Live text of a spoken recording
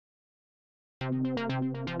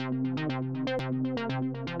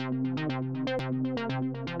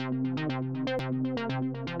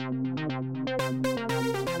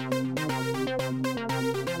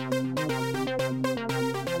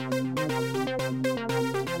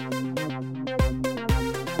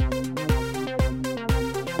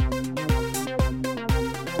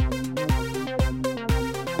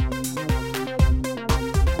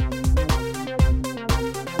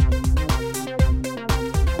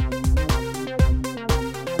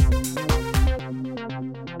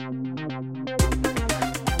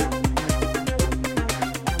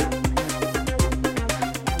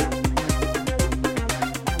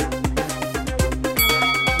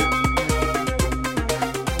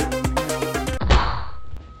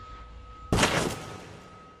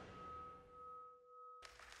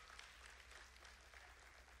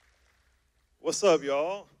What's up,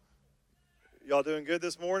 y'all? Y'all doing good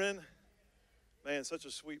this morning? Man, such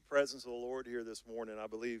a sweet presence of the Lord here this morning. I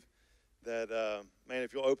believe that, man,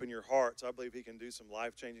 if you'll open your hearts, I believe he can do some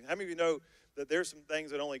life-changing. How many of you know that there's some things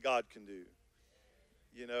that only God can do?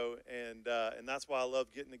 You know, and that's why I love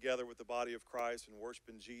getting together with the body of Christ and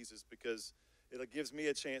worshiping Jesus, because it gives me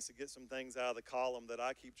a chance to get some things out of the column that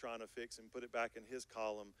I keep trying to fix and put it back in his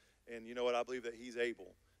column. And you know what? I believe that he's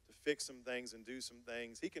able to fix some things and do some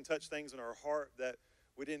things. He can touch things in our heart that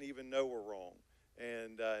we didn't even know were wrong,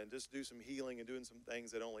 and just do some healing and doing some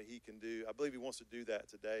things that only he can do. I believe he wants to do that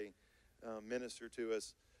today, minister to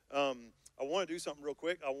us. I want to do something real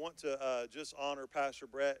quick. I want to just honor Pastor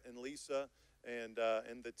Brett and Lisa and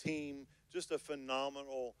the team. Just a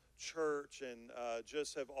phenomenal church, and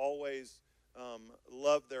just have always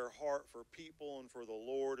loved their heart for people and for the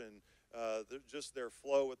Lord, and just their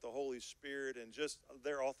flow with the Holy Spirit and just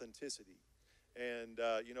their authenticity. And,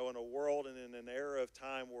 you know, in a world and in an era of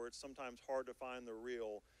time where it's sometimes hard to find the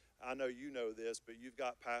real, I know you know this, but you've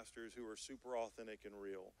got pastors who are super authentic and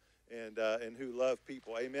real, and who love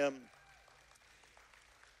people. Amen.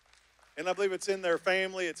 And I believe it's in their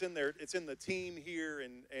family, it's in the team here,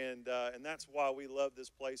 and that's why we love this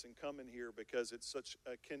place and coming here, because it's such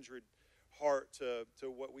a kindred heart to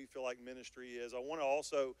what we feel like ministry is. I want to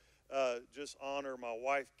also just honor my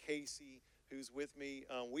wife, Casey, who's with me.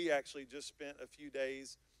 We actually just spent a few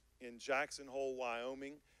days in Jackson Hole,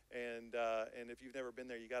 Wyoming, and if you've never been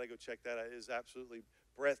there, you got to go check that out. It is absolutely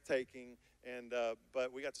breathtaking, and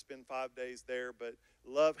but we got to spend 5 days there, but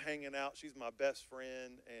love hanging out. She's my best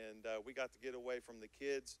friend, and we got to get away from the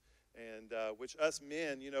kids, and which us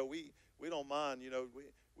men, you know, we don't mind. You know,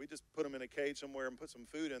 we just put them in a cage somewhere and put some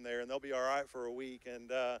food in there, and they'll be all right for a week.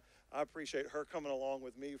 And I appreciate her coming along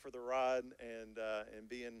with me for the ride and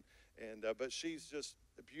being, but she's just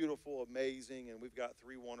beautiful, amazing, and we've got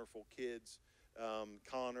 3 wonderful kids,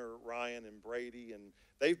 Connor, Ryan, and Brady, and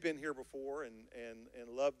they've been here before and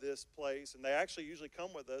love this place. And they actually usually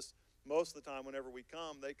come with us most of the time. Whenever we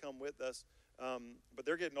come, they come with us, but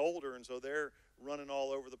they're getting older, and so they're running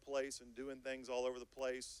all over the place and doing things all over the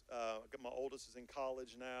place. My oldest is in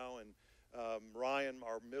college now, and Ryan,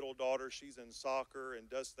 our middle daughter, she's in soccer and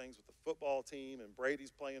does things with the football team, and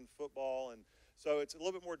Brady's playing football, and so it's a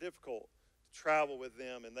little bit more difficult to travel with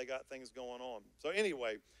them, and they got things going on. So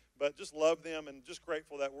anyway, but just love them and just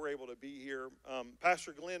grateful that we're able to be here.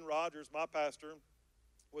 Pastor Glenn Rogers, my pastor,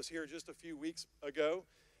 was here just a few weeks ago,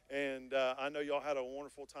 and I know y'all had a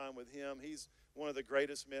wonderful time with him. He's one of the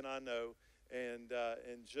greatest men I know, and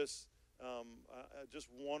just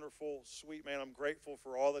wonderful, sweet man. I'm grateful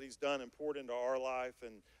for all that he's done and poured into our life,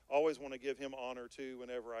 and always want to give him honor too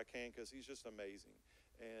whenever I can, because he's just amazing.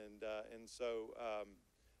 And so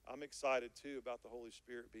I'm excited too about the Holy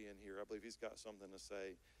Spirit being here. I believe he's got something to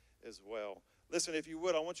say as well. Listen, if you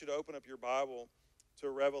would, I want you to open up your Bible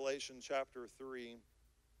to Revelation chapter 3,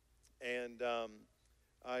 and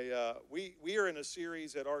we are in a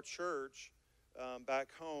series at our church back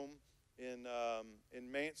home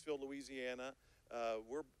in Mansfield, Louisiana.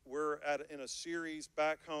 We're in a series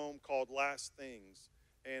back home called Last Things,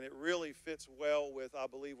 and it really fits well with, I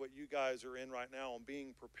believe, what you guys are in right now on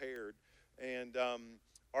being prepared. And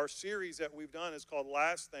our series that we've done is called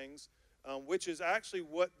Last Things, which is actually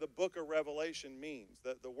what the book of Revelation means.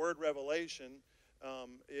 That the word revelation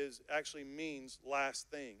actually means last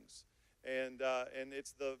things, and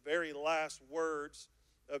it's the very last words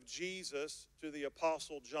of Jesus to the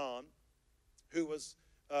Apostle John, who was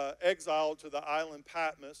exiled to the island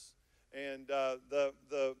Patmos. And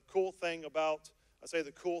the cool thing about,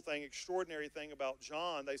 extraordinary thing about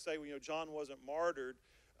John, they say, John wasn't martyred,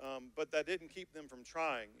 but that didn't keep them from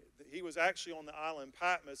trying. He was actually on the island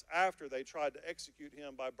Patmos after they tried to execute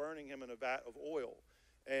him by burning him in a vat of oil,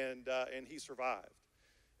 and he survived.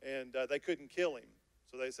 And they couldn't kill him.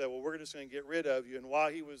 So they said, well, we're just going to get rid of you. And while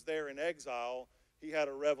he was there in exile, he had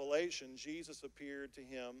a revelation. Jesus appeared to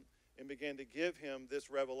him and began to give him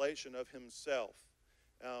this revelation of himself.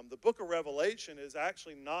 The book of Revelation is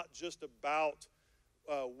actually not just about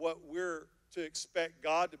what we're to expect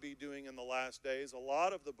God to be doing in the last days. A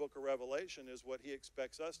lot of the book of Revelation is what he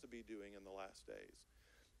expects us to be doing in the last days.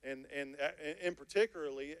 And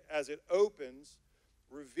particularly, as it opens,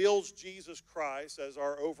 reveals Jesus Christ as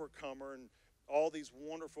our overcomer and all these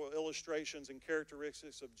wonderful illustrations and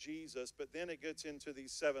characteristics of Jesus, but then it gets into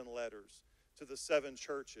these 7 letters to the 7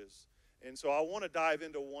 churches. And so I want to dive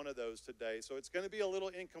into one of those today. So it's going to be a little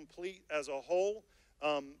incomplete as a whole,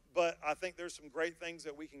 but I think there's some great things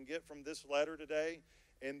that we can get from this letter today.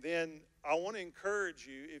 And then I want to encourage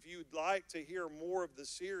you, if you'd like to hear more of the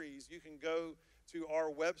series, you can go to our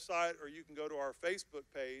website or you can go to our Facebook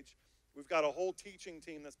page. We've got a whole teaching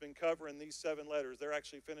team that's been covering these 7 letters. They're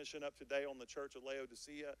actually finishing up today on the Church of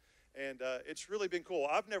Laodicea, and it's really been cool.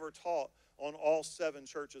 I've never taught on all 7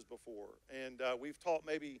 churches before, and we've taught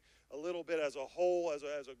maybe a little bit as a whole, as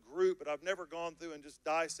a group, but I've never gone through and just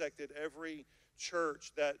dissected every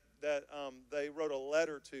church that they wrote a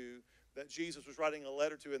letter to, that Jesus was writing a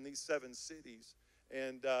letter to in these 7 cities.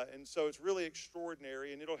 And so it's really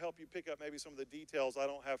extraordinary, and it'll help you pick up maybe some of the details I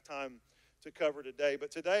don't have time to cover today. But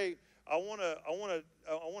today, I want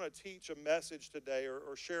to teach a message today,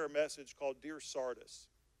 or share a message called Dear Sardis.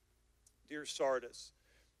 Dear Sardis.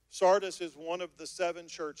 Sardis is one of the 7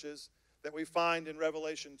 churches that we find in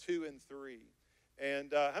Revelation 2 and 3.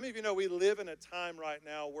 And how many of you know we live in a time right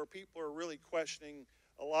now where people are really questioning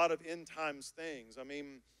a lot of end times things? I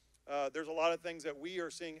mean, there's a lot of things that we are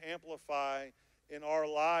seeing amplify in our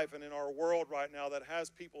life and in our world right now that has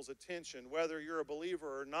people's attention. Whether you're a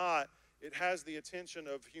believer or not, it has the attention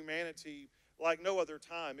of humanity like no other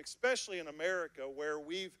time, especially in America, where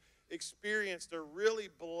we've experienced a really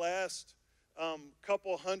blessed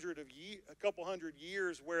couple hundred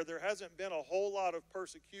years where there hasn't been a whole lot of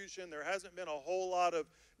persecution, there hasn't been a whole lot of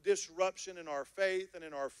disruption in our faith and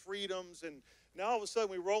in our freedoms. And now all of a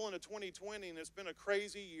sudden we roll into 2020 and it's been a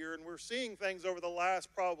crazy year, and we're seeing things over the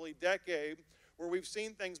last probably decade where we've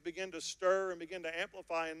seen things begin to stir and begin to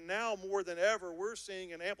amplify. And now more than ever, we're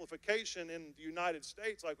seeing an amplification in the United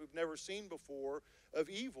States like we've never seen before of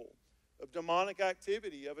evil, of demonic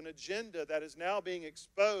activity, of an agenda that is now being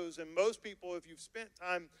exposed. And most people, if you've spent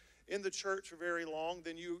time in the church for very long,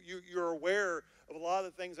 then you're aware of a lot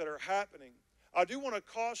of the things that are happening. I do want to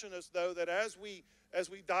caution us, though, that as we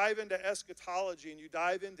dive into eschatology and you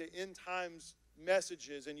dive into end times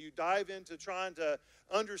messages and you dive into trying to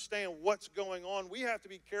understand what's going on, we have to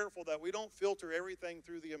be careful that we don't filter everything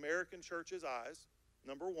through the American church's eyes,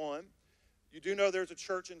 number one. You do know there's a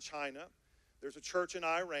church in China. There's a church in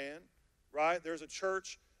Iran, right? There's a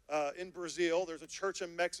church in Brazil. There's a church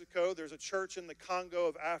in Mexico. There's a church in the Congo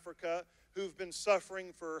of Africa who've been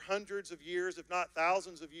suffering for hundreds of years, if not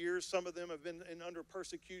thousands of years. Some of them have been under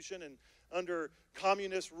persecution and under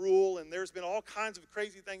communist rule, and there's been all kinds of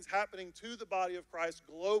crazy things happening to the body of Christ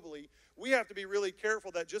globally. We have to be really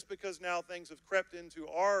careful that just because now things have crept into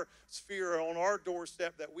our sphere or on our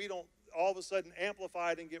doorstep, that we don't all of a sudden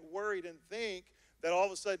amplify it and get worried and think that all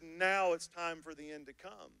of a sudden now it's time for the end to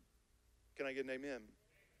come. Can I get an amen?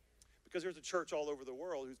 Because there's a church all over the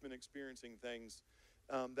world who's been experiencing things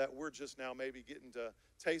that we're just now maybe getting to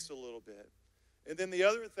taste a little bit. And then the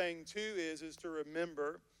other thing too is to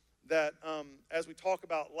remember that as we talk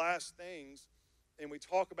about last things and we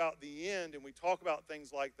talk about the end and we talk about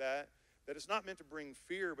things like that, that it's not meant to bring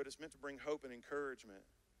fear, but it's meant to bring hope and encouragement.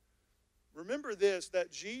 Remember this,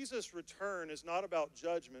 that Jesus' return is not about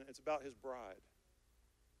judgment, it's about his bride.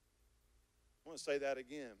 I want to say that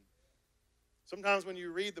again. Sometimes when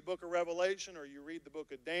you read the book of Revelation or you read the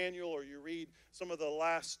book of Daniel or you read some of the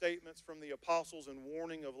last statements from the apostles and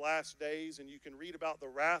warning of last days, and you can read about the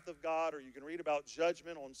wrath of God or you can read about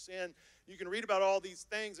judgment on sin, you can read about all these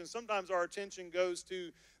things, and sometimes our attention goes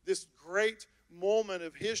to this great moment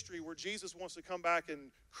of history where Jesus wants to come back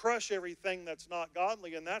and crush everything that's not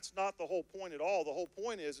godly, and that's not the whole point at all. The whole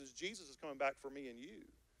point is Jesus is coming back for me and you.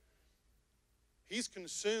 He's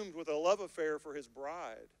consumed with a love affair for his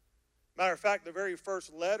bride. Matter of fact, the very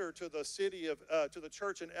first letter to the to the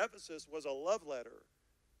church in Ephesus was a love letter.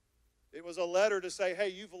 It was a letter to say, hey,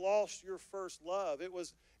 you've lost your first love. It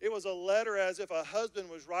was a letter as if a husband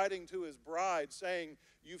was writing to his bride saying,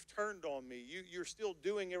 you've turned on me. You're still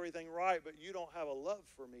doing everything right, but you don't have a love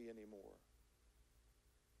for me anymore.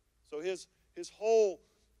 So his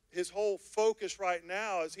whole focus right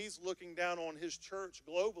now as he's looking down on his church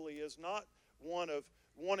globally is not one of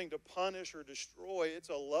wanting to punish or destroy. It's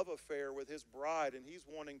a love affair with his bride, and he's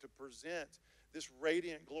wanting to present this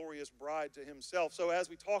radiant, glorious bride to himself. So as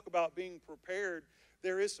we talk about being prepared,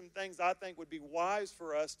 there is some things I think would be wise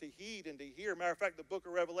for us to heed and to hear. Matter of fact, the book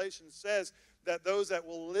of Revelation says that those that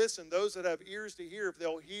will listen, those that have ears to hear, if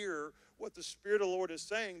they'll hear what the Spirit of the Lord is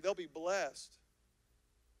saying, they'll be blessed.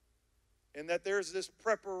 And that there's this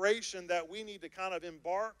preparation that we need to kind of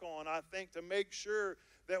embark on, I think, to make sure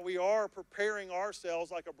that we are preparing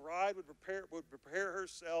ourselves like a bride would prepare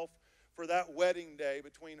herself for that wedding day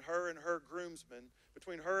between her and her groomsmen,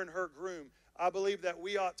 between her and her groom. I believe that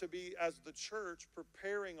we ought to be, as the church,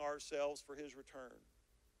 preparing ourselves for his return.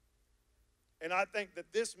 And I think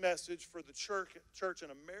that this message for the church in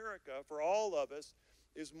America, for all of us,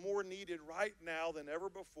 is more needed right now than ever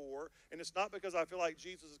before. And it's not because I feel like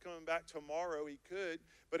Jesus is coming back tomorrow. He could.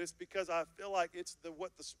 But it's because I feel like it's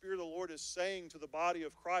what the Spirit of the Lord is saying to the body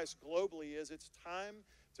of Christ globally is it's time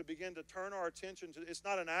to begin to turn our attention to. It's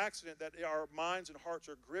not an accident that our minds and hearts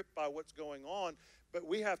are gripped by what's going on. But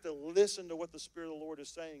we have to listen to what the Spirit of the Lord is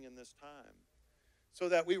saying in this time so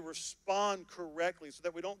that we respond correctly, so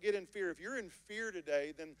that we don't get in fear. If you're in fear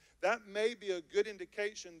today, then that may be a good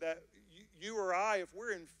indication that you or I, if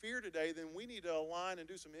we're in fear today, then we need to align and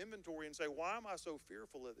do some inventory and say, why am I so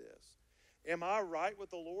fearful of this? Am I right with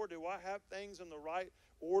the Lord? Do I have things in the right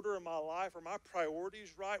order in my life? Are my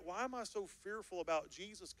priorities right? Why am I so fearful about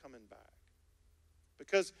Jesus coming back?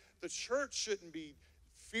 Because the church shouldn't be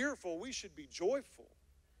fearful. We should be joyful.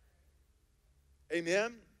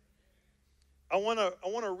 Amen? I want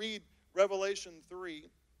to read Revelation 3.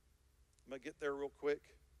 I'm going to get there real quick.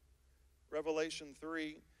 Revelation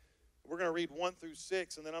 3. We're going to read 1 through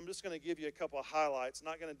 6, and then I'm just going to give you a couple of highlights.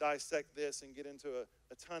 Not going to dissect this and get into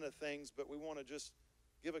a ton of things, but we want to just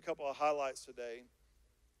give a couple of highlights today.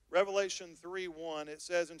 Revelation 3:1, it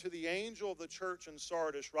says, "And to the angel of the church in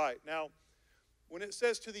Sardis write." Now, when it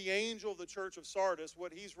says to the angel of the church of Sardis,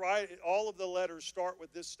 what he's writing, all of the letters start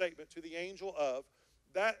with this statement, to the angel of.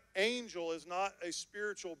 That angel is not a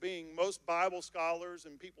spiritual being. Most Bible scholars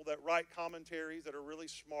and people that write commentaries that are really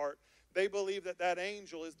smart, they believe that that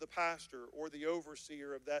angel is the pastor or the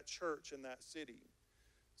overseer of that church in that city.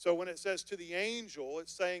 So when it says to the angel,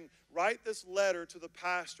 it's saying, write this letter to the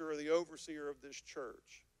pastor or the overseer of this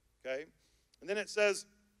church. Okay? And then it says,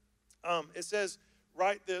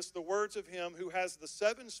 write this, the words of him who has the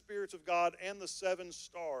 7 spirits of God and the 7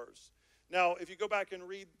 stars. Now, if you go back and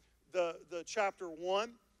read the chapter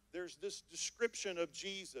 1, there's this description of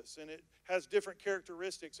Jesus, and it has different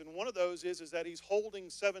characteristics. And one of those is that he's holding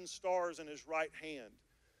 7 stars in his right hand.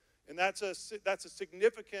 And that's a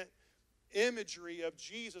significant imagery of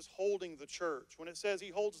Jesus holding the church. When it says he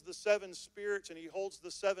holds the 7 spirits and he holds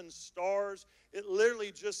the 7 stars, it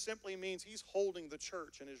literally just simply means he's holding the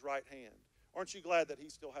church in his right hand. Aren't you glad that he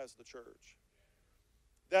still has the church?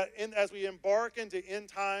 As we embark into end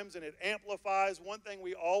times and it amplifies, one thing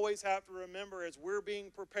we always have to remember as we're being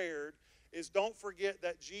prepared is don't forget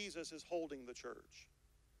that Jesus is holding the church.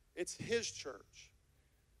 It's his church.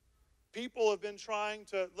 People have been trying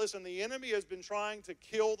to, listen, the enemy has been trying to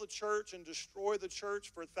kill the church and destroy the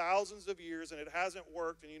church for thousands of years, and it hasn't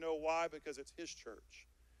worked, and you know why? Because it's his church.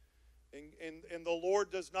 And the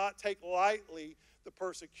Lord does not take lightly the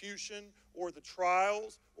persecution or the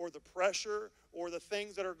trials or the pressure or the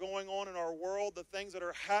things that are going on in our world, the things that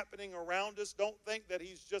are happening around us. Don't think that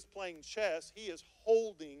he's just playing chess. He is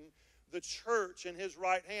holding the church in his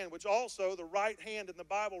right hand, which also the right hand in the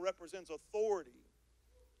Bible represents authority.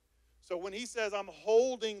 So when he says, I'm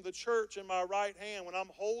holding the church in my right hand, when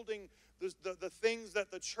I'm holding the things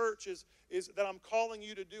that the church is that I'm calling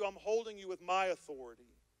you to do, I'm holding you with my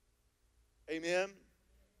authority. Amen?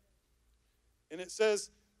 And it says,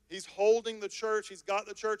 he's holding the church. He's got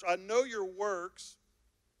the church. I know your works.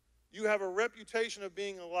 You have a reputation of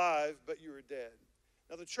being alive, but you are dead.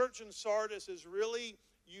 Now, the church in Sardis is really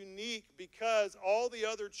unique because all the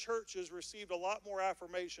other churches received a lot more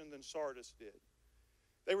affirmation than Sardis did.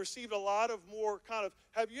 They received a lot of more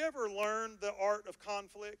have you ever learned the art of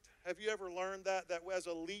conflict? Have you ever learned that as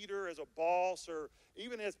a leader, as a boss, or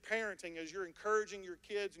even as parenting, as you're encouraging your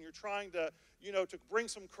kids and you're trying to, to bring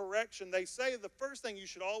some correction? They say the first thing you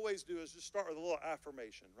should always do is just start with a little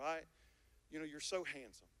affirmation, right? You're so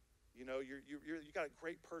handsome. You got a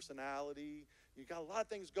great personality. You got a lot of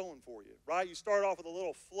things going for you, right? You start off with a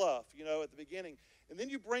little fluff, at the beginning. And then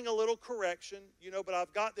you bring a little correction, but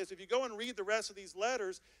I've got this. If you go and read the rest of these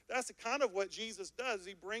letters, that's kind of what Jesus does.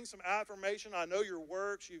 He brings some affirmation. I know your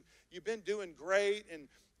works. You've been doing great, and,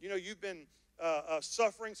 you've been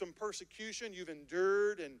suffering some persecution. You've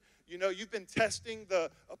endured, and you've been testing the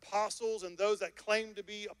apostles and those that claim to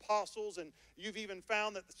be apostles, and you've even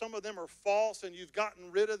found that some of them are false, and you've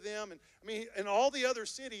gotten rid of them. And I mean, in all the other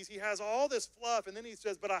cities, he has all this fluff, and then he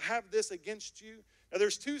says, but I have this against you. Now,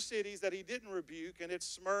 there's two cities that he didn't rebuke, and it's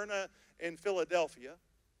Smyrna and Philadelphia.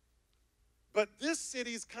 But this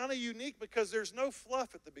city is kind of unique because there's no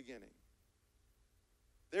fluff at the beginning.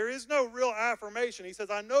 There is no real affirmation. He says,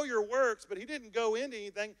 I know your works, but he didn't go into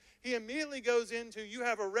anything. He immediately goes into, you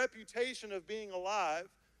have a reputation of being alive,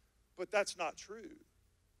 but that's not true.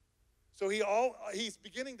 So he's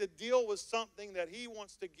beginning to deal with something that he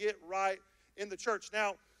wants to get right in the church.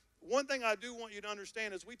 Now, one thing I do want you to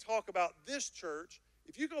understand as we talk about this church,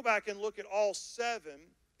 if you go back and look at all seven,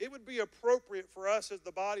 it would be appropriate for us as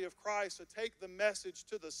the body of Christ to take the message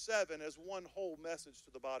to the seven as one whole message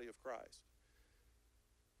to the body of Christ.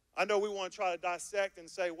 I know we want to try to dissect and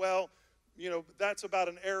say, well, that's about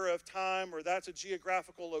an era of time, or that's a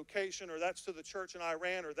geographical location, or that's to the church in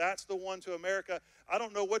Iran, or that's the one to America. I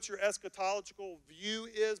don't know what your eschatological view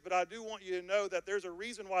is, but I do want you to know that there's a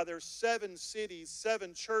reason why there's 7 cities,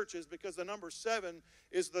 7 churches, because the number 7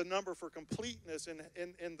 is the number for completeness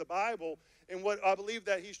in the Bible. And what I believe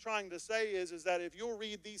that he's trying to say is that if you'll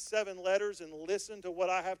read these 7 letters and listen to what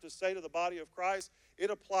I have to say to the body of Christ, it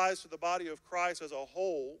applies to the body of Christ as a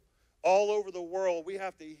whole. All over the world, we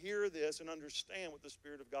have to hear this and understand what the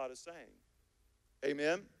Spirit of God is saying.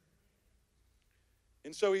 Amen?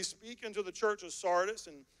 And so he's speaking to the church of Sardis,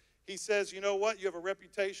 and he says, you know what? You have a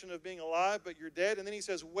reputation of being alive, but you're dead. And then he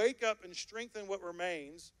says, wake up and strengthen what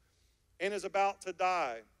remains and is about to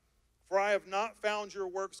die. For I have not found your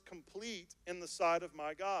works complete in the sight of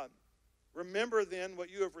my God. Remember then what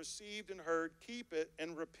you have received and heard, keep it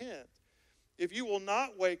and repent. If you will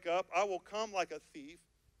not wake up, I will come like a thief,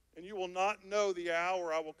 and you will not know the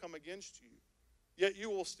hour I will come against you. Yet you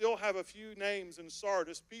will still have a few names in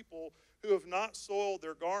Sardis, people who have not soiled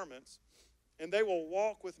their garments, and they will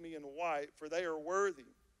walk with me in white, for they are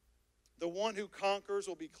worthy. The one who conquers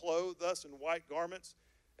will be clothed thus in white garments,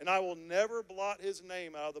 and I will never blot his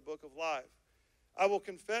name out of the book of life. I will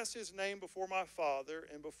confess his name before my Father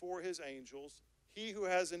and before his angels. He who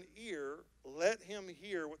has an ear, let him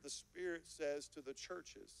hear what the Spirit says to the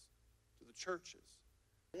churches. To the churches.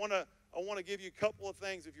 I want to give you a couple of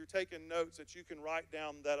things, if you're taking notes, that you can write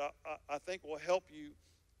down that I think will help you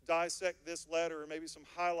dissect this letter, and maybe some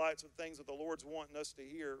highlights of things that the Lord's wanting us to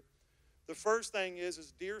hear. The first thing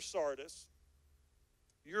is dear Sardis,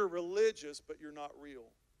 you're religious, but you're not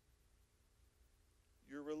real.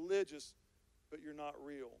 You're religious, but you're not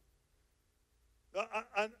real. Now,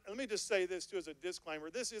 let me just say this, too, as a disclaimer.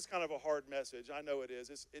 This is kind of a hard message. I know it is.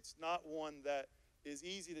 It's not one that is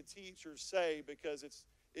easy to teach or say, because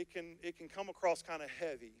it can come across kind of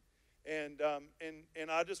heavy. And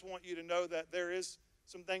I just want you to know that there is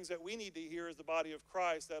some things that we need to hear as the body of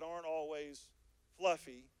Christ that aren't always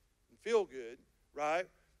fluffy and feel good, right?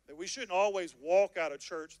 That we shouldn't always walk out of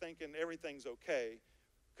church thinking everything's okay,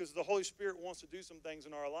 because the Holy Spirit wants to do some things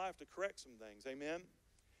in our life to correct some things. Amen?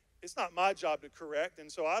 It's not my job to correct,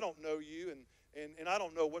 and so I don't know you, and I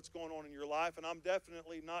don't know what's going on in your life, and I'm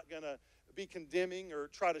definitely not going to be condemning or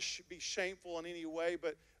try to be shameful in any way,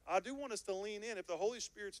 but I do want us to lean in. If the Holy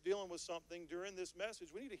Spirit's dealing with something during this message,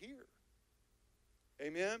 we need to hear.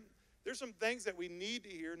 Amen? There's some things that we need to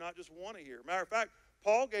hear, not just want to hear. Matter of fact,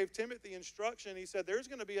 Paul gave Timothy instruction. He said there's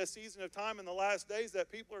going to be a season of time in the last days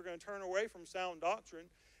that people are going to turn away from sound doctrine,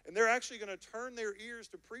 and they're actually going to turn their ears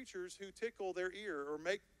to preachers who tickle their ear or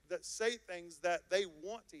say things that they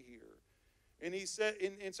want to hear. And he said,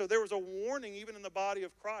 and so there was a warning even in the body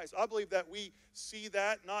of Christ. I believe that we see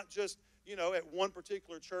that not just, at one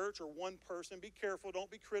particular church or one person. Be careful. Don't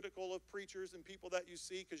be critical of preachers and people that you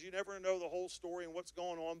see, because you never know the whole story and what's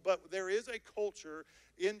going on. But there is a culture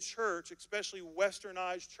in church, especially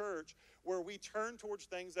westernized church, where we turn towards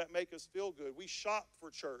things that make us feel good. We shop for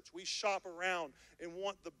church. We shop around and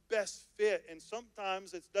want the best fit. And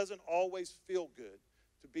sometimes it doesn't always feel good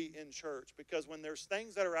to be in church, because when there's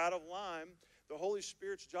things that are out of line, the Holy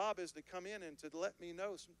Spirit's job is to come in and to let me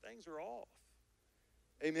know some things are off.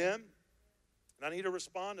 Amen? And I need to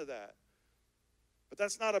respond to that. But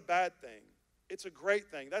that's not a bad thing. It's a great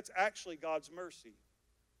thing. That's actually God's mercy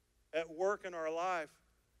at work in our life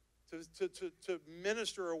to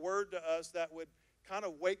minister a word to us that would kind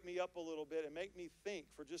of wake me up a little bit and make me think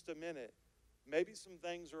for just a minute. Maybe some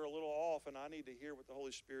things are a little off, and I need to hear what the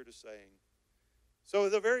Holy Spirit is saying. So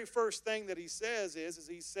the very first thing that he says is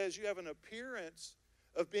he says you have an appearance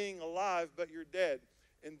of being alive, but you're dead.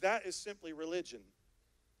 And that is simply religion.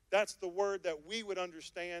 That's the word that we would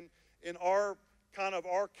understand in our kind of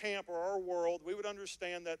our camp or our world, we would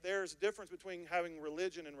understand that there's a difference between having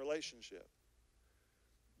religion and relationship.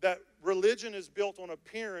 That religion is built on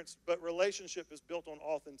appearance, but relationship is built on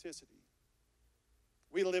authenticity.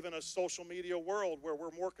 We live in a social media world where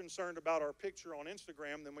we're more concerned about our picture on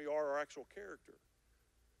Instagram than we are our actual character.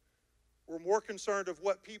 We're more concerned of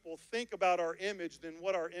what people think about our image than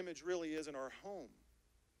what our image really is in our home.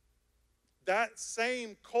 That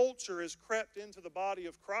same culture has crept into the body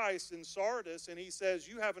of Christ in Sardis, and he says,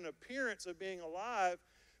 you have an appearance of being alive,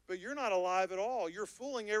 but you're not alive at all. You're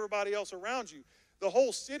fooling everybody else around you. The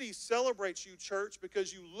whole city celebrates you, church,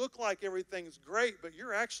 because you look like everything's great, but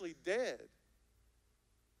you're actually dead.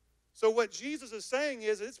 So what Jesus is saying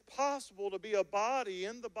is it's possible to be a body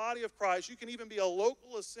in the body of Christ. You can even be a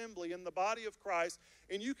local assembly in the body of Christ,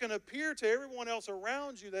 and you can appear to everyone else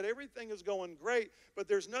around you that everything is going great, but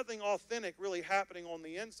there's nothing authentic really happening on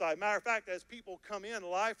the inside. Matter of fact, as people come in,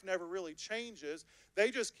 life never really changes. They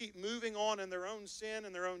just keep moving on in their own sin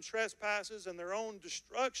and their own trespasses and their own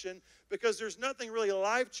destruction because there's nothing really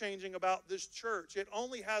life-changing about this church. It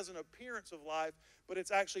only has an appearance of life, but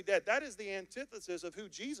it's actually dead. That is the antithesis of who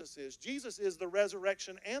Jesus is. Jesus is the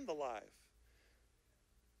resurrection and the life.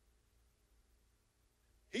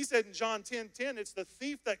 He said in John 10:10, it's the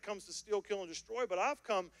thief that comes to steal, kill, and destroy, but I've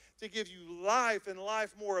come to give you life and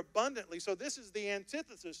life more abundantly. So this is the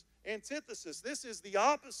antithesis. This is the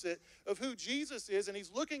opposite of who Jesus is, and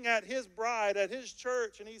he's looking at his bride, at his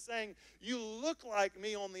church, and he's saying, you look like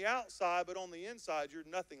me on the outside, but on the inside, you're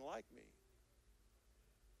nothing like me.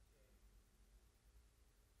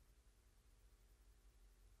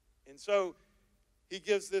 And so he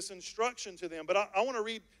gives this instruction to them. But I want to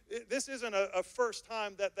read, this isn't a first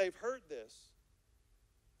time that they've heard this.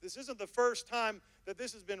 This isn't the first time that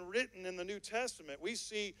this has been written in the New Testament. We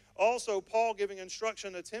see also Paul giving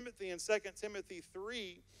instruction to Timothy in 2 Timothy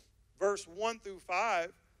 3, verse 1 through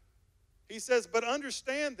 5. He says, but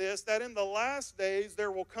understand this, that in the last days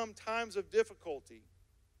there will come times of difficulty.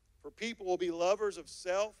 For people will be lovers of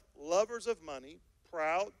self, lovers of money,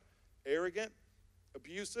 proud, arrogant,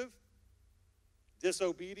 abusive,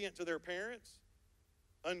 disobedient to their parents,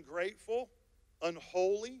 ungrateful,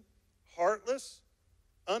 unholy, heartless,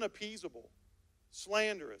 unappeasable,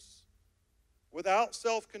 slanderous, without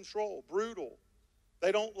self-control, brutal.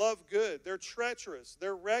 They don't love good. They're treacherous.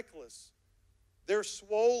 They're reckless. They're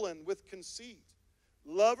swollen with conceit,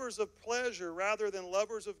 lovers of pleasure rather than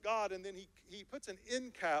lovers of God. And then he puts an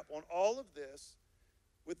end cap on all of this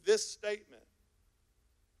with this statement.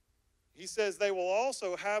 He says they will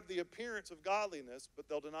also have the appearance of godliness, but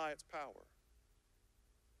they'll deny its power.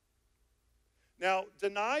 Now,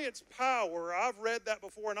 deny its power, I've read that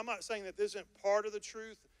before, and I'm not saying that this isn't part of the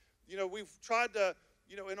truth. You know, we've tried to,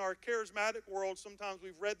 in our charismatic world, sometimes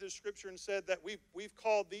we've read this scripture and said that we've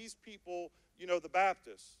called these people, the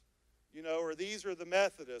Baptists, or these are the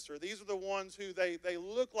Methodists, or these are the ones who they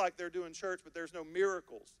look like they're doing church, but there's no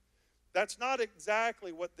miracles. That's not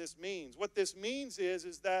exactly what this means. What this means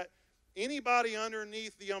is that anybody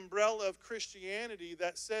underneath the umbrella of Christianity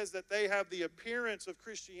that says that they have the appearance of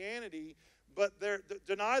Christianity, but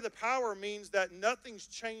deny the power means that nothing's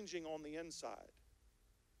changing on the inside.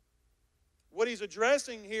 What he's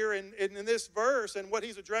addressing here in this verse and what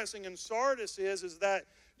he's addressing in Sardis is that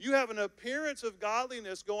you have an appearance of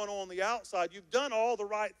godliness going on the outside. You've done all the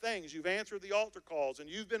right things. You've answered the altar calls and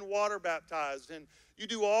you've been water baptized and you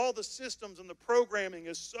do all the systems and the programming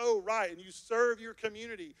is so right and you serve your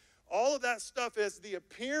community. All of that stuff is the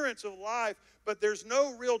appearance of life, but there's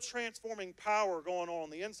no real transforming power going on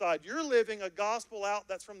the inside. You're living a gospel out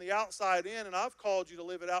that's from the outside in, and I've called you to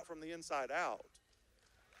live it out from the inside out.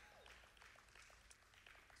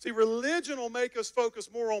 See, religion will make us focus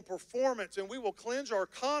more on performance, and we will cleanse our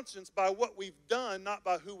conscience by what we've done, not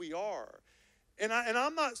by who we are. And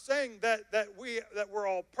I'm not saying that we're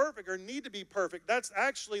all perfect or need to be perfect. That's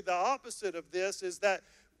actually the opposite of this, is that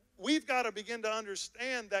we've got to begin to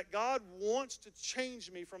understand that God wants to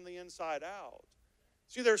change me from the inside out.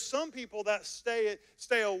 See, there's some people that stay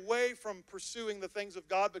away from pursuing the things of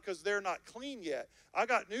God because they're not clean yet. I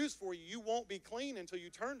got news for you. You won't be clean until you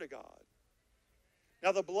turn to God.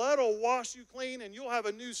 Now, the blood will wash you clean and you'll have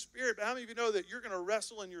a new spirit. But how many of you know that you're going to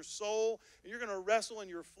wrestle in your soul and you're going to wrestle in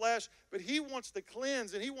your flesh? But he wants to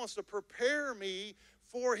cleanse and he wants to prepare me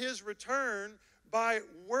for his return by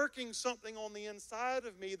working something on the inside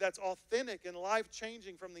of me that's authentic and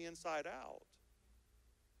life-changing from the inside out.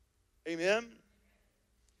 Amen?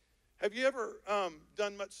 Have you ever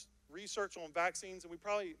done much research on vaccines? And we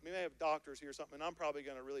may have doctors here or something, and I'm probably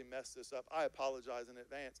going to really mess this up. I apologize in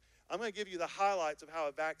advance. I'm going to give you the highlights of how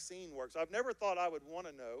a vaccine works. I've never thought I would want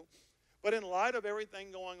to know, But in light of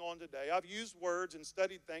everything going on today, I've used words and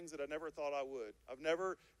studied things that I never thought I would. I've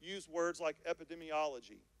never used words like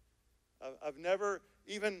epidemiology. I've never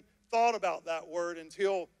even thought about that word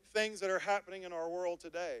until things that are happening in our world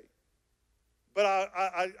today. But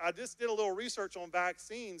I just did a little research on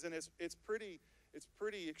vaccines, and it's pretty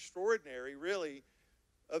extraordinary, really.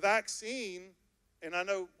 A vaccine, and I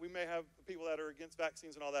know we may have people that are against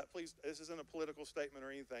vaccines and all that. Please, this isn't a political statement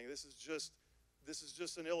or anything. This is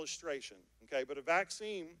just an illustration, okay? But a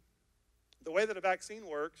vaccine, the way that a vaccine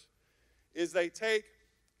works is they take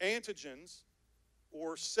antigens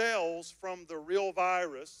or cells from the real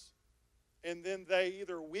virus, and then they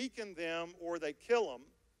either weaken them or they kill them,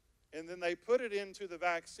 and then they put it into the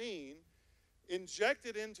vaccine, inject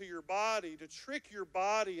it into your body to trick your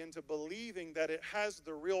body into believing that it has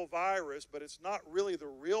the real virus, but it's not really the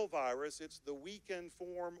real virus. It's the weakened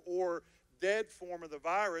form or dead form of the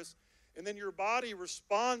virus. And then your body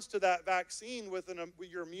responds to that vaccine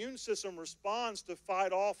your immune system responds to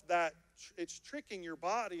fight off that. It's tricking your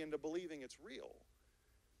body into believing it's real.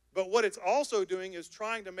 But what it's also doing is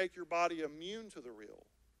trying to make your body immune to the real.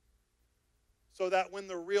 So that when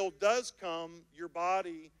the real does come, your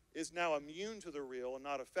body is now immune to the real and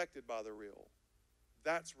not affected by the real.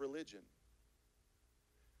 That's religion.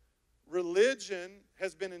 Religion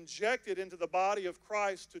has been injected into the body of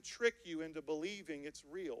Christ to trick you into believing it's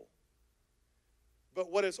real.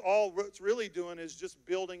 But what it's really doing is just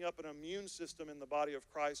building up an immune system in the body of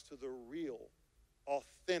Christ to the real,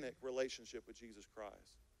 authentic relationship with Jesus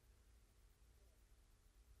Christ.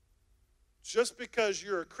 Just because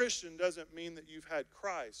you're a Christian doesn't mean that you've had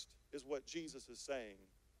Christ, is what Jesus is saying.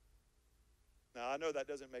 Now, I know that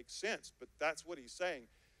doesn't make sense, but that's what he's saying.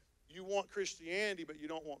 You want Christianity, but you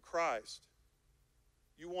don't want Christ.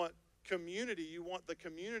 You want community. You want the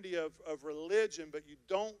community of religion, but you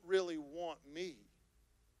don't really want me.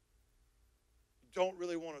 You don't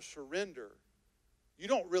really want to surrender. You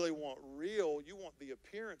don't really want real. You want the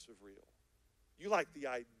appearance of real. You like the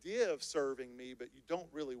idea of serving me, but you don't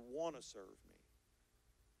really want to serve me.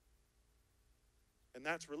 And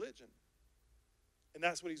that's religion. And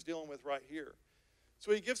that's what he's dealing with right here.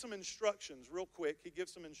 So he gives some instructions real quick. He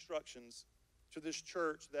gives some instructions to this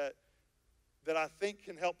church that I think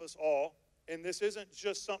can help us all. And this isn't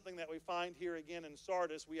just something that we find here again in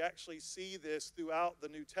Sardis. We actually see this throughout the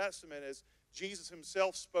New Testament as Jesus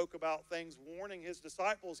himself spoke about things, warning his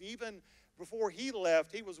disciples. Even before he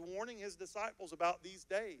left, he was warning his disciples about these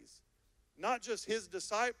days. Not just his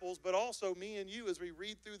disciples, but also me and you as we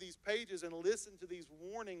read through these pages and listen to these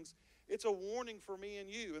warnings. It's a warning for me and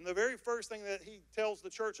you. And the very first thing that he tells the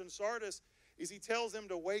church in Sardis is he tells them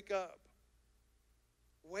to wake up.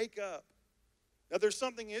 Wake up. Now there's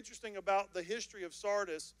something interesting about the history of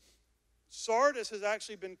Sardis. Sardis has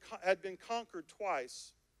actually had been conquered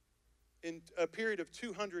twice in a period of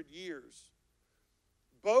 200 years.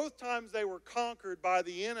 Both times they were conquered by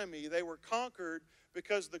the enemy, they were conquered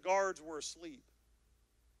because the guards were asleep.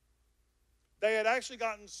 They had actually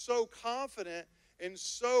gotten so confident and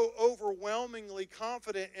so overwhelmingly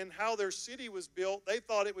confident in how their city was built, they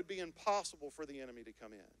thought it would be impossible for the enemy to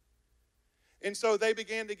come in. And so they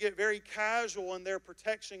began to get very casual in their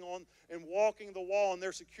protection on and walking the wall and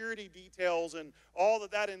their security details and all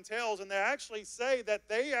that entails. And they actually say that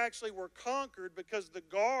they actually were conquered because the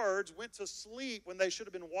guards went to sleep when they should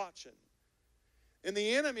have been watching. And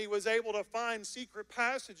the enemy was able to find secret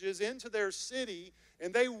passages into their city,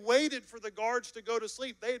 and they waited for the guards to go to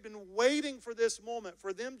sleep. They had been waiting for this moment,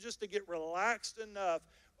 for them just to get relaxed enough,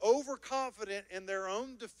 overconfident in their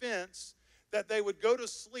own defense, that they would go to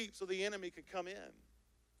sleep so the enemy could come in.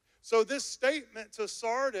 So this statement to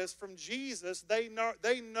Sardis from Jesus, they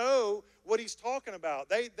know what he's talking about.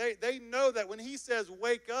 They know that when he says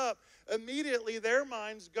wake up, immediately their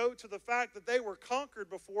minds go to the fact that they were conquered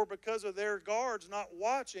before because of their guards not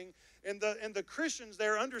watching. And the Christians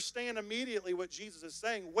there understand immediately what Jesus is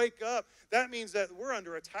saying. Wake up. That means that we're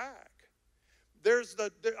under attack.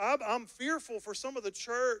 I'm fearful for some of the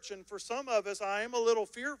church, and for some of us, I am a little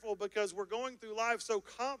fearful because we're going through life so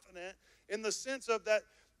confident in the sense of that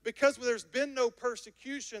because there's been no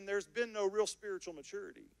persecution, there's been no real spiritual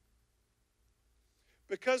maturity.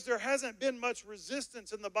 Because there hasn't been much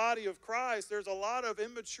resistance in the body of Christ, there's a lot of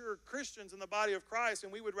immature Christians in the body of Christ,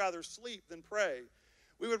 and we would rather sleep than pray.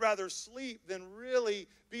 We would rather sleep than really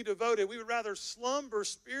be devoted. We would rather slumber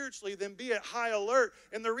spiritually than be at high alert.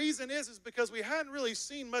 And the reason is because we hadn't really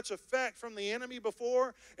seen much effect from the enemy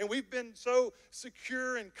before, and we've been so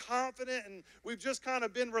secure and confident, and we've just kind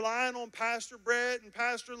of been relying on Pastor Brett and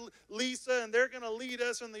Pastor Lisa, and they're going to lead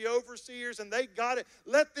us, and the overseers, and they got it.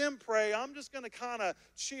 Let them pray. I'm just going to kind of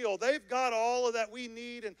chill. They've got all of that we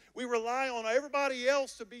need, and we rely on everybody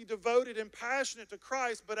else to be devoted and passionate to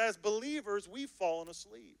Christ, but as believers, we've fallen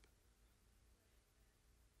asleep.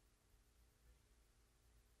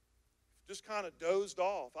 Just kind of dozed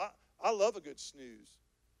off. I love a good snooze.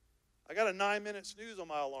 I got a 9-minute snooze on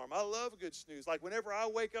my alarm. I love a good snooze. Like whenever I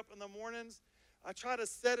wake up in the mornings, I try to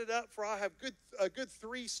set it up for I have a good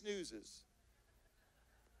 3 snoozes.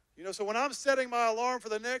 You know, so when I'm setting my alarm for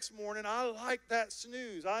the next morning, I like that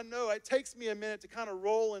snooze. I know it takes me a minute to kind of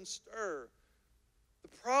roll and stir. The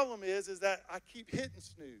problem is that I keep hitting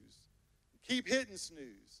snooze. Keep hitting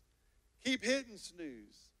snooze. Keep hitting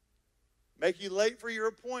snooze. Make you late for your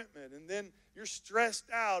appointment, and then you're stressed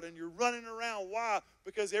out and you're running around. Why?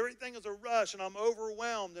 Because everything is a rush and I'm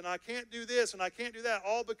overwhelmed and I can't do this and I can't do that,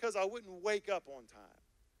 all because I wouldn't wake up on time.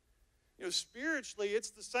 You know, spiritually, it's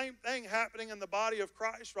the same thing happening in the body of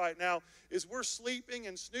Christ right now. Is we're sleeping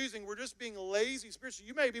and snoozing. We're just being lazy spiritually.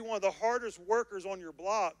 You may be one of the hardest workers on your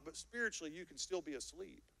block, but spiritually you can still be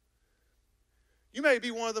asleep. You may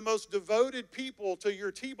be one of the most devoted people to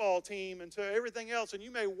your T-ball team and to everything else, and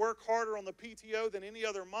you may work harder on the PTO than any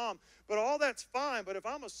other mom, but all that's fine. But if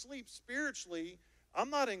I'm asleep spiritually, I'm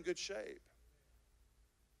not in good shape.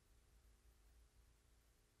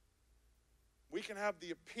 We can have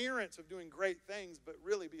the appearance of doing great things, but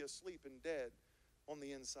really be asleep and dead on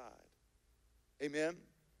the inside. Amen?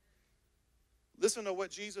 Listen to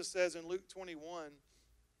what Jesus says in Luke 21.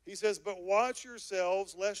 He says, "But watch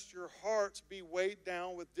yourselves, lest your hearts be weighed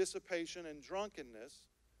down with dissipation and drunkenness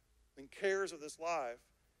and cares of this life,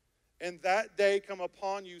 and that day come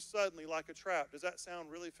upon you suddenly like a trap." Does that sound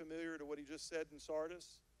really familiar to what he just said in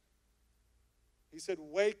Sardis? He said,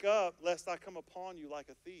 "Wake up, lest I come upon you like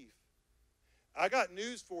a thief." I got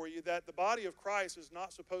news for you that the body of Christ is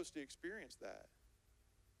not supposed to experience that.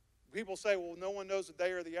 People say, well, no one knows the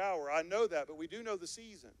day or the hour. I know that, but we do know the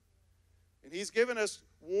season. And he's given us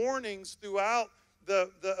warnings throughout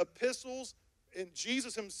the epistles, and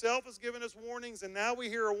Jesus himself has given us warnings, and now we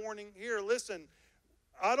hear a warning here. Listen,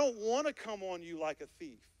 I don't want to come on you like a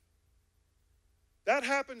thief. That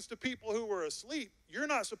happens to people who are asleep. You're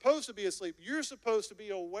not supposed to be asleep. You're supposed to be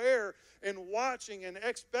aware and watching and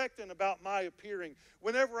expectant about my appearing.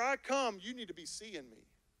 Whenever I come, you need to be seeing me.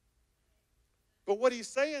 But what he's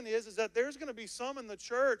saying is that there's going to be some in the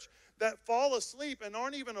church that fall asleep and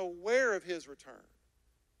aren't even aware of his return.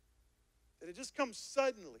 That it just comes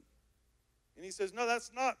suddenly. And he says, no,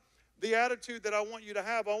 that's not the attitude that I want you to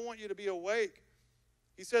have. I want you to be awake.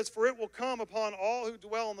 He says, for it will come upon all who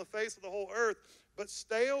dwell on the face of the whole earth, but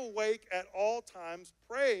stay awake at all times,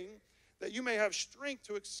 praying that you may have strength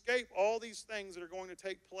to escape all these things that are going to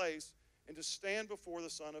take place and to stand before the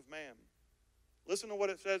Son of Man. Listen to what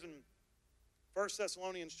it says in 1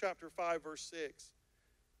 Thessalonians chapter 5, verse 6.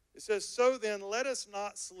 It says, so then let us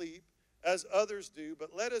not sleep as others do,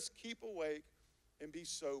 but let us keep awake and be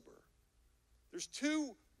sober. There's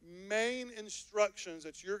 2 main instructions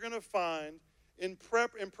that you're going to find in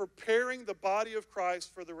preparing the body of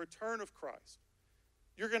Christ for the return of Christ.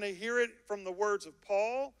 You're going to hear it from the words of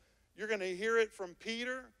Paul. You're going to hear it from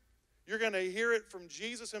Peter. You're going to hear it from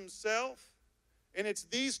Jesus himself. And it's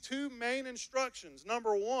these 2 main instructions.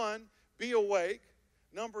 Number 1, be awake.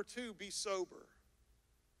 Number 2, be sober.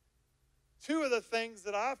 2 of the things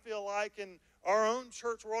that I feel like in our own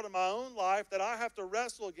church world, in my own life, that I have to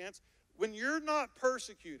wrestle against. When you're not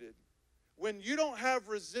persecuted, when you don't have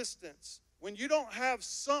resistance, when you don't have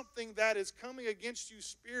something that is coming against you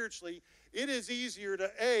spiritually, it is easier to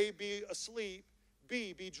A, be asleep,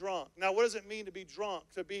 B, be drunk. Now, what does it mean to be drunk?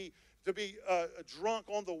 To be drunk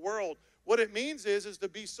on the world. What it means is to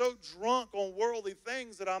be so drunk on worldly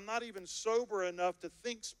things that I'm not even sober enough to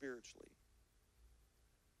think spiritually.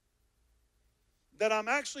 That I'm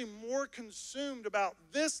actually more consumed about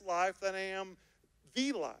this life than I am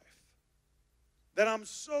the life. That I'm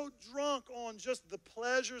so drunk on just the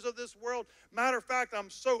pleasures of this world. Matter of fact, I'm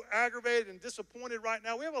so aggravated and disappointed right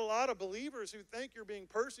now. We have a lot of believers who think you're being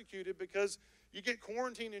persecuted because you get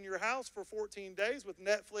quarantined in your house for 14 days with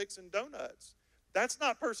Netflix and donuts. That's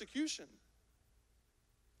not persecution.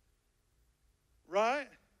 Right?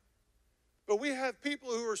 But we have people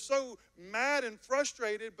who are so mad and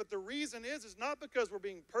frustrated, but the reason is not because we're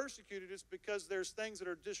being persecuted, it's because there's things that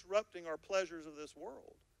are disrupting our pleasures of this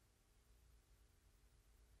world.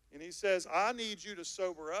 And he says, I need you to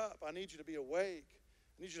sober up. I need you to be awake.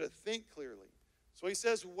 I need you to think clearly. So he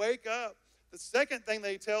says, wake up. The second thing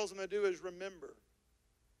that he tells them to do is remember.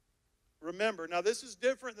 Remember. Now, this is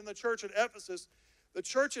different than the church at Ephesus. The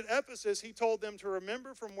church at Ephesus, he told them to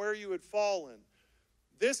remember from where you had fallen.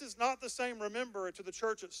 This is not the same remember to the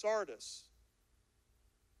church at Sardis.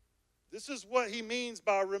 This is what he means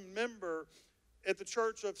by remember at the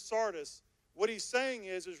church of Sardis. What he's saying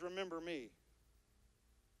is remember me.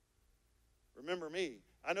 Remember me.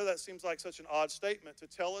 I know that seems like such an odd statement to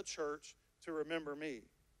tell a church to remember me.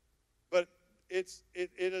 But it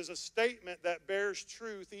is a statement that bears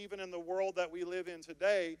truth even in the world that we live in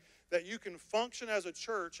today, that you can function as a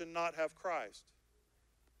church and not have Christ.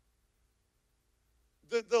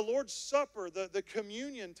 The Lord's Supper, the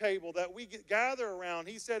communion table that we gather around,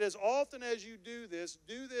 he said, as often as you do this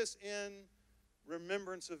in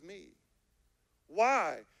remembrance of me.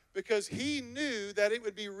 Why? Because he knew that it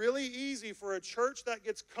would be really easy for a church that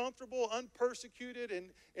gets comfortable, unpersecuted,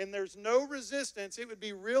 and there's no resistance. It would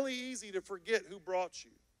be really easy to forget who brought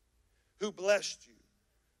you, who blessed you,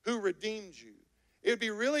 who redeemed you. It would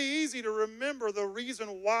be really easy to remember the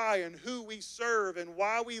reason why and who we serve and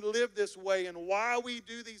why we live this way and why we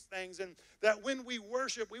do these things. And that when we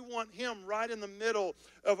worship, we want him right in the middle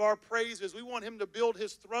of our praises. We want him to build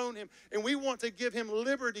his throne, and we want to give him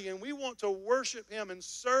liberty, and we want to worship him and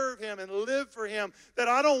serve him and live for him. That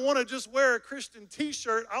I don't want to just wear a Christian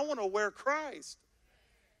t-shirt. I want to wear Christ.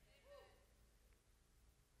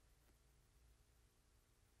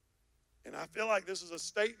 And I feel like this is a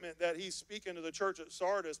statement that he's speaking to the church at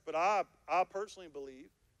Sardis, but I personally believe,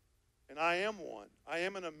 and I am one, I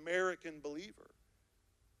am an American believer.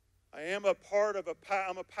 I am a part of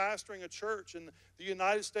I'm a pastoring a church in the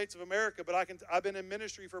United States of America, but I've been in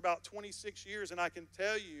ministry for about 26 years, and I can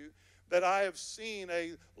tell you that I have seen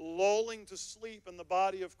a lulling to sleep in the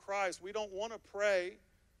body of Christ. We don't want to pray.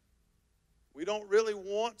 We don't really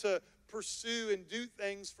want to pursue and do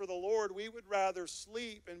things for the Lord. We would rather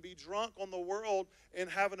sleep and be drunk on the world and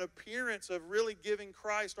have an appearance of really giving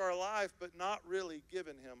Christ our life, but not really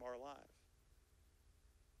giving him our life.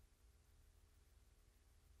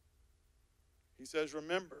 He says,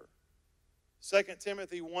 remember. 2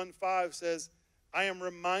 Timothy 1:5 says, I am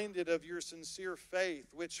reminded of your sincere faith,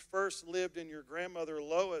 which first lived in your grandmother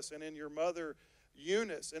Lois and in your mother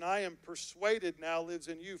Eunice, and I am persuaded now lives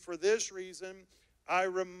in you. For this reason, I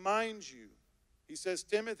remind you, he says,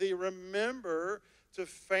 Timothy, remember to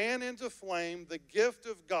fan into flame the gift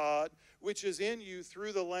of God which is in you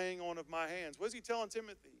through the laying on of my hands. What is he telling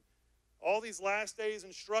Timothy? All these last days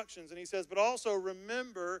instructions. And he says, but also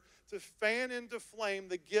remember to fan into flame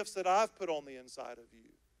the gifts that I've put on the inside of you.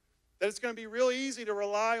 That it's going to be real easy to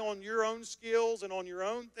rely on your own skills and on your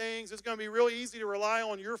own things. It's going to be real easy to rely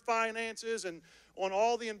on your finances and on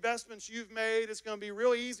all the investments you've made. It's going to be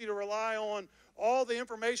real easy to rely on all the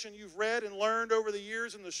information you've read and learned over the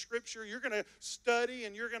years in the Scripture. You're going to study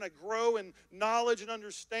and you're going to grow in knowledge and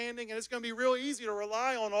understanding, and it's going to be real easy to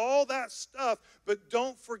rely on all that stuff, but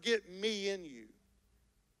don't forget me in you.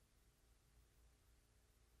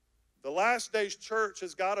 The last days church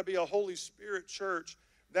has got to be a Holy Spirit church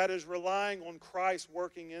that is relying on Christ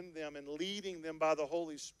working in them and leading them by the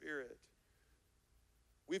Holy Spirit.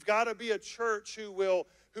 We've got to be a church who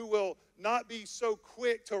will not be so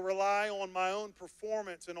quick to rely on my own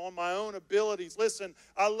performance and on my own abilities. Listen,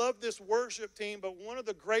 I love this worship team, but one of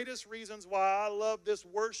the greatest reasons why I love this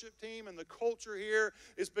worship team and the culture here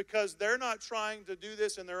is because they're not trying to do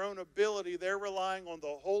this in their own ability. They're relying on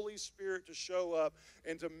the Holy Spirit to show up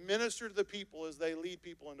and to minister to the people as they lead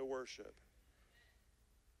people into worship.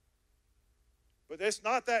 But it's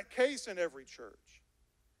not that case in every church.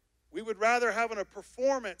 We would rather have a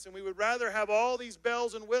performance, and we would rather have all these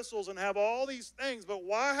bells and whistles and have all these things, but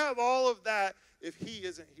why have all of that if he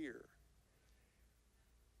isn't here?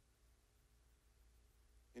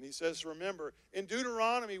 And he says, remember, in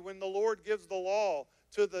Deuteronomy, when the Lord gives the law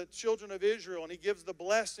to the children of Israel, and he gives the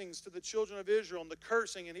blessings to the children of Israel and the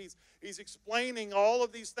cursing, and he's explaining all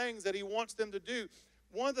of these things that he wants them to do,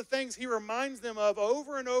 one of the things he reminds them of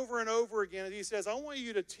over and over and over again is he says, I want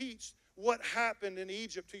you to teach what happened in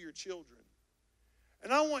Egypt to your children.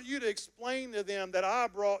 And I want you to explain to them that I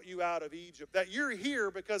brought you out of Egypt, that you're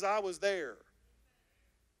here because I was there.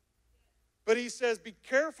 But he says, be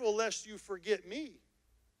careful lest you forget me.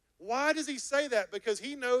 Why does he say that? Because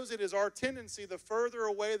he knows it is our tendency, the further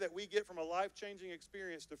away that we get from a life-changing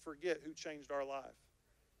experience, to forget who changed our life.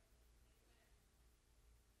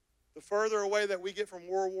 The further away that we get from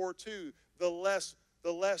World War II, the less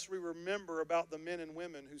we remember about the men and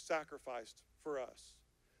women who sacrificed for us.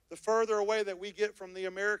 The further away that we get from the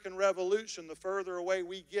American Revolution, the further away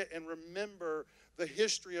we get and remember the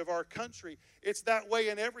history of our country. It's that way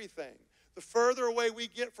in everything. The further away we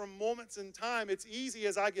get from moments in time, it's easy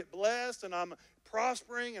as I get blessed and I'm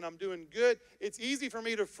prospering and I'm doing good, it's easy for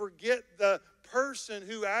me to forget the person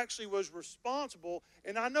who actually was responsible.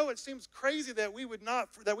 And I know it seems crazy that we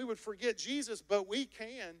would forget Jesus, but we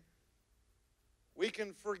can. We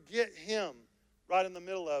can forget him right in the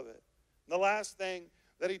middle of it. And the last thing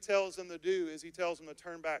that he tells them to do is he tells them to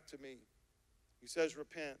turn back to me. He says,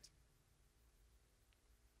 repent.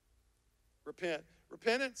 Repent.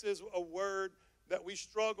 Repentance is a word that we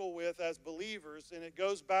struggle with as believers, and it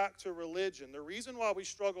goes back to religion. The reason why we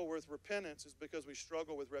struggle with repentance is because we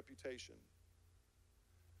struggle with reputation.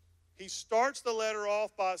 He starts the letter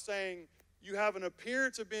off by saying, you have an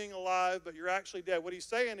appearance of being alive, but you're actually dead. What he's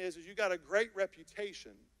saying is you got a great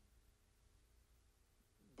reputation,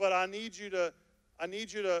 but I need you to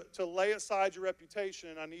lay aside your reputation,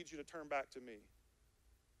 and I need you to turn back to me.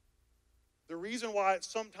 The reason why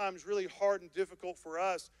it's sometimes really hard and difficult for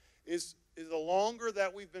us is the longer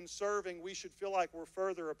that we've been serving, we should feel like we're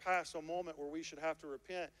further past a moment where we should have to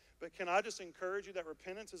repent. But can I just encourage you that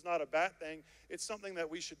repentance is not a bad thing. It's something that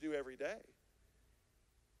we should do every day.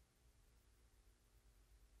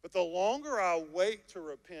 But the longer I wait to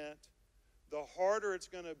repent, the harder it's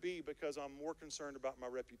going to be because I'm more concerned about my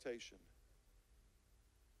reputation.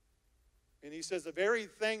 And he says the very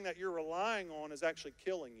thing that you're relying on is actually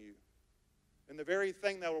killing you. And the very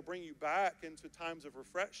thing that will bring you back into times of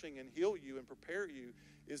refreshing and heal you and prepare you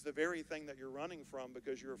is the very thing that you're running from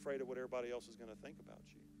because you're afraid of what everybody else is going to think about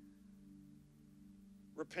you.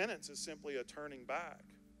 Repentance is simply a turning back.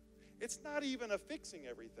 It's not even a fixing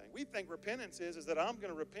everything. We think repentance is that I'm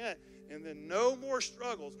going to repent and then no more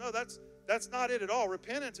struggles. No, that's not it at all.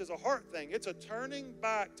 Repentance is a heart thing. It's a turning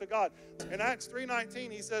back to God. In Acts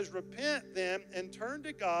 3:19, he says, repent then and turn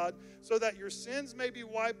to God so that your sins may be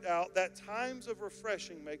wiped out, that times of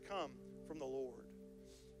refreshing may come from the Lord.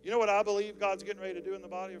 You know what I believe God's getting ready to do in the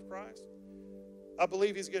body of Christ? I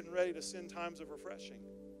believe he's getting ready to send times of refreshing.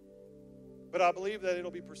 But I believe that it'll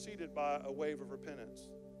be preceded by a wave of repentance.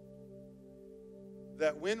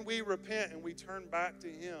 That when we repent and we turn back to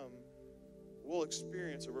him, we'll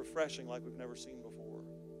experience a refreshing like we've never seen before.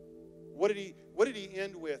 What did he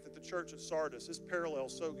end with at the church at Sardis? This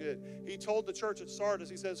parallel's so good. He told the church at Sardis,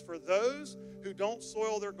 he says, for those who don't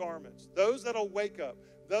soil their garments, those that'll wake up,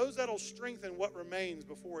 those that'll strengthen what remains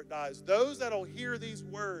before it dies, those that'll hear these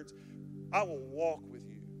words, I will walk with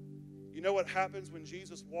you. You know what happens when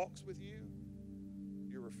Jesus walks with you?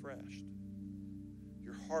 You're refreshed.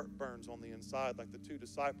 Your heart burns on the inside like the two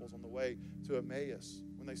disciples on the way to Emmaus.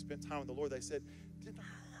 When they spent time with the Lord, they said, didn't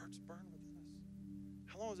our hearts burn within us?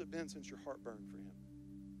 How long has it been since your heart burned for him?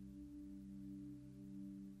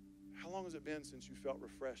 How long has it been since you felt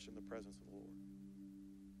refreshed in the presence of the Lord?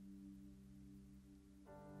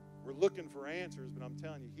 We're looking for answers, but I'm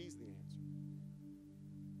telling you, he's the answer.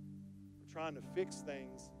 We're trying to fix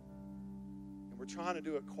things, and we're trying to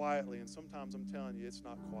do it quietly, and sometimes I'm telling you, it's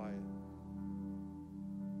not quiet.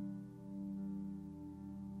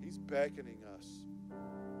 He's beckoning us.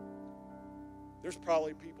 There's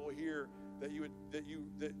probably people here that you're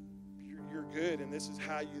good and this is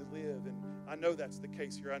how you live, and I know that's the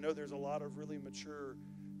case here. I know there's a lot of really mature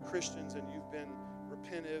Christians and you've been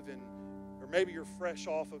repentive, or maybe you're fresh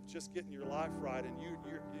off of just getting your life right and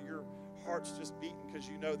your heart's just beating because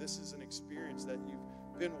you know this is an experience that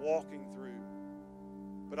you've been walking through.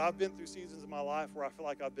 But I've been through seasons of my life where I feel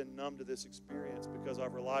like I've been numb to this experience because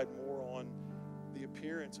I've relied more on the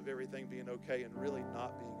appearance of everything being okay and really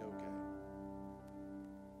not being okay.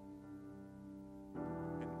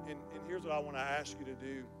 And here's what I want to ask you to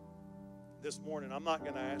do this morning. I'm not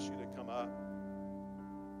going to ask you to come up.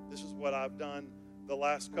 This is what I've done the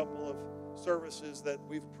last couple of services that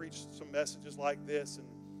we've preached some messages like this. And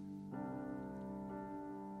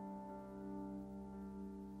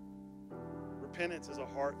repentance is a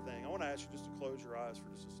heart thing. I want to ask you just to close your eyes for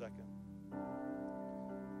just a second.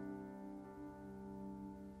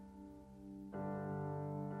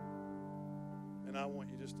 And I want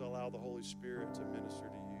you just to allow the Holy Spirit to minister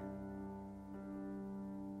to you.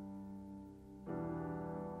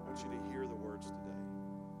 I want you to hear the words today.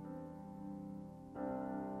 I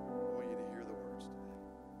want you to hear the words today.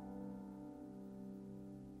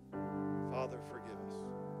 Father, forgive us.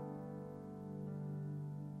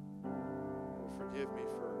 Lord, forgive me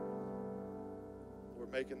for,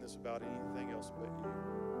 Lord, making this about anything else but you.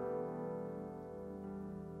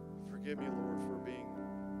 Forgive me, Lord, for being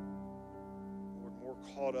more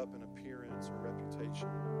caught up in appearance or reputation.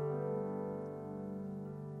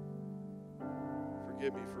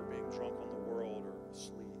 forgive me for being drunk on the world or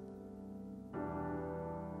asleep.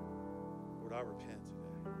 Lord, I repent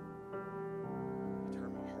today. I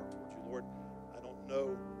turn my heart towards you. Lord, I don't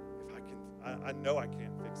know if I can, I know I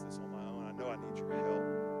can't fix this on my own. I know I need your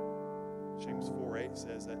help. James 4:8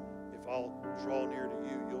 says that if I'll draw near to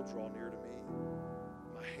you, you'll draw near to me.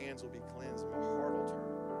 My hands will be cleansed, my heart will turn.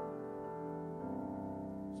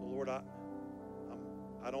 So Lord, I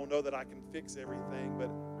don't know that I can fix everything, but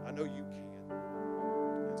I know you can.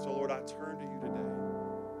 And so Lord, I turn to you today.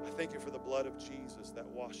 I thank you for the blood of Jesus that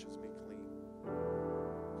washes me clean.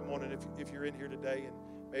 Come on, and if you're in here today and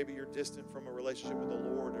maybe you're distant from a relationship with the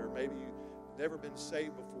Lord, or maybe you've never been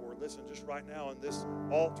saved before, listen, just right now on this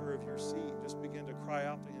altar of your seat, just begin to cry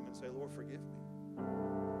out to him and say, Lord, forgive me.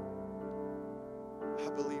 I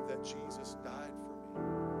believe that Jesus died for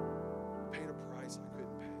me, paid a price I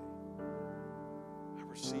couldn't pay. I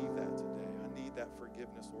receive that today. I need that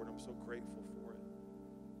forgiveness, Lord. I'm so grateful for it.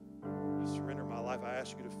 I surrender my life. I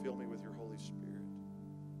ask you to fill me with your Holy Spirit.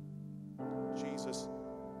 Jesus,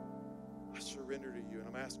 I surrender to you, and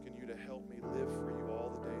I'm asking you to help me live for you all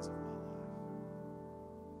the days of my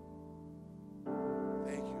life.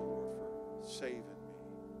 Thank you, Lord, for saving me,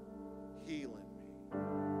 healing me,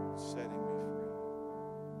 setting me free.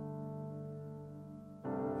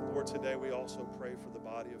 And Lord, today we also pray for the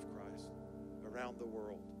body of Christ around the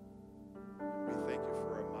world. We thank you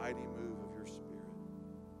for a mighty move of your Spirit.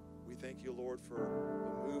 We thank you, Lord, for a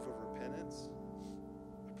move of repentance.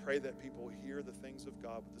 I pray that people hear the things of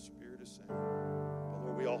God, what the Spirit is saying. But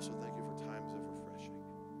Lord, we also thank you for times of refreshing.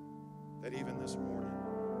 That even this morning,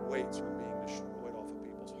 weights are being destroyed off of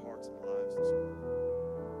people's hearts and lives this morning.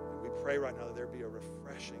 And we pray right now that there be a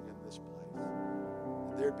refreshing in this place.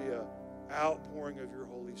 That there be an outpouring of your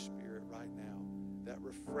Holy Spirit right now that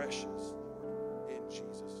refreshes, Lord, in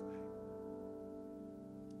Jesus'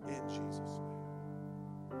 name. In Jesus' name.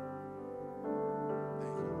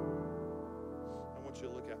 Thank you, Lord. I want you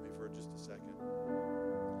to look at me for just a second.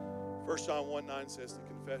 1 John 1:9 says to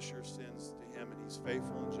confess your sins to him, and he's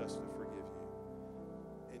faithful and just to forgive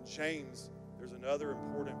you. In James, there's another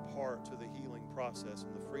important part to the healing process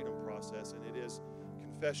and the freedom process, and it is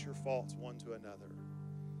confess your faults one to another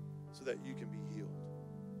so that you can be healed.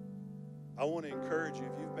 I want to encourage you,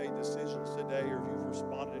 if you've made decisions today or if you've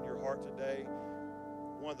responded in your heart today,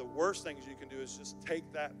 one of the worst things you can do is just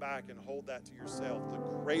take that back and hold that to yourself. The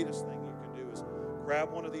greatest thing you can do is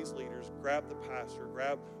grab one of these leaders, grab the pastor,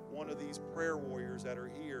 grab one of these prayer warriors that are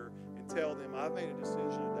here and tell them, I made a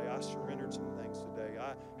decision today. I surrendered some things today.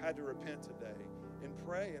 I had to repent today. And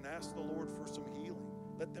pray and ask the Lord for some healing.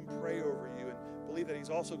 Let them pray over you and believe that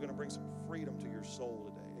he's also going to bring some freedom to your soul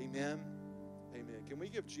today. Amen. Amen. Can we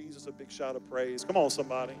give Jesus a big shout of praise? Come on,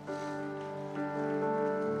 somebody.